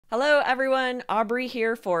Hello everyone, Aubrey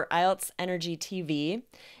here for IELTS Energy TV.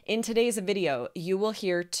 In today's video, you will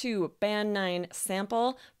hear two Band 9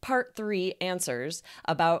 sample Part 3 answers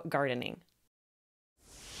about gardening.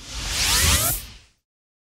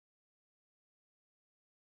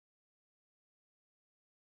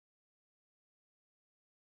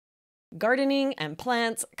 Gardening and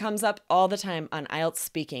plants comes up all the time on IELTS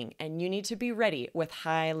speaking, and you need to be ready with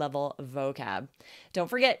high-level vocab. Don't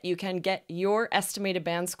forget, you can get your estimated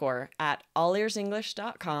band score at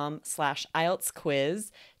allearsenglish.com/IELTS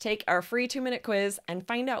quiz. Take our free 2-minute quiz and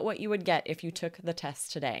find out what you would get if you took the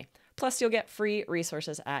test today. Plus, you'll get free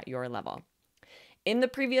resources at your level. In the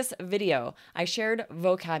previous video, I shared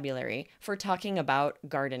vocabulary for talking about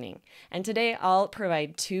gardening, and today I'll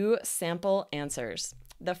provide two sample answers.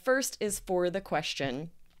 The first is for the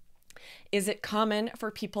question, is it common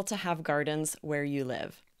for people to have gardens where you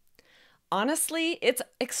live? Honestly, it's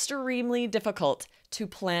extremely difficult to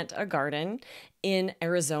plant a garden in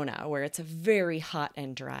Arizona, where it's very hot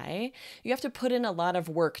and dry. You have to put in a lot of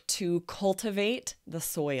work to cultivate the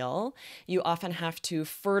soil. You often have to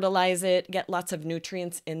fertilize it, get lots of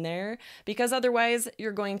nutrients in there, because otherwise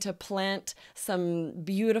you're going to plant some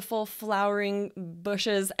beautiful flowering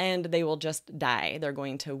bushes and they will just die. They're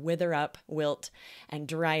going to wither up, wilt, and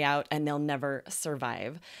dry out, and they'll never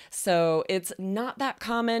survive. So it's not that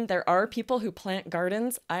common. There are people who plant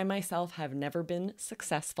gardens. I myself have never been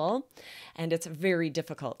successful, and it's very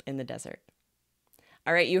difficult in the desert.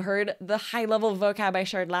 All right, you heard the high-level vocab I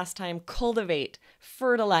shared last time. Cultivate,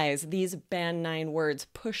 fertilize, these Band 9 words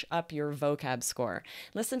push up your vocab score.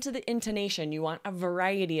 Listen to the intonation. You want a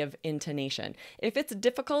variety of intonation. If it's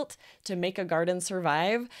difficult to make a garden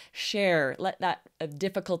survive, share. Let that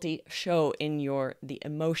difficulty show in the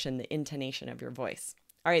emotion, the intonation of your voice.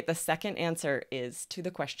 All right, the second answer is to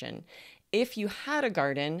the question, if you had a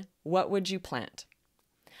garden, what would you plant?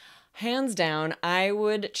 Hands down, I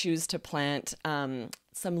would choose to plant some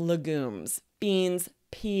legumes, beans,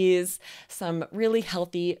 peas, some really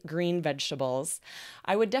healthy green vegetables.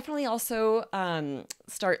 I would definitely also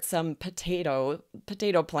start some potato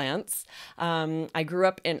plants. I grew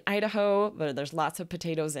up in Idaho, but there's lots of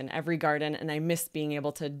potatoes in every garden, and I miss being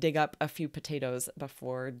able to dig up a few potatoes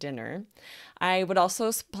before dinner. I would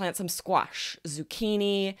also plant some squash,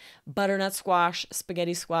 zucchini, butternut squash,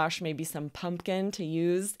 spaghetti squash, maybe some pumpkin to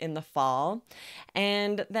use in the fall.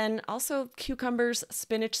 And then also cucumbers,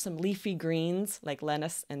 spinach, some leafy greens like lettuce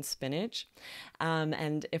and spinach.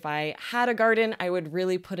 And if I had a garden, I would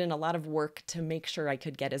really put in a lot of work to make sure I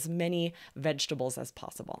could get as many vegetables as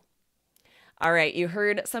possible. All right, you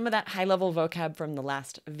heard some of that high-level vocab from the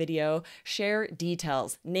last video. Share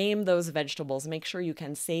details. Name those vegetables. Make sure you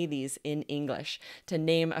can say these in English to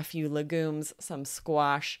name a few legumes, some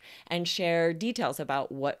squash, and share details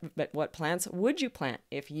about what plants would you plant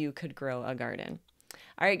if you could grow a garden.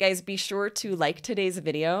 All right, guys, be sure to like today's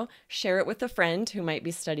video, share it with a friend who might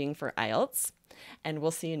be studying for IELTS, and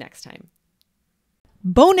we'll see you next time.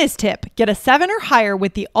 Bonus tip, get a 7 or higher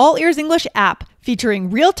with the All Ears English app featuring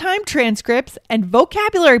real-time transcripts and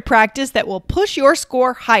vocabulary practice that will push your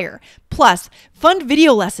score higher. Plus, fun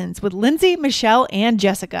video lessons with Lindsay, Michelle, and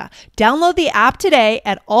Jessica. Download the app today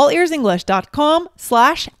at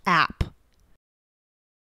allearsenglish.com/app.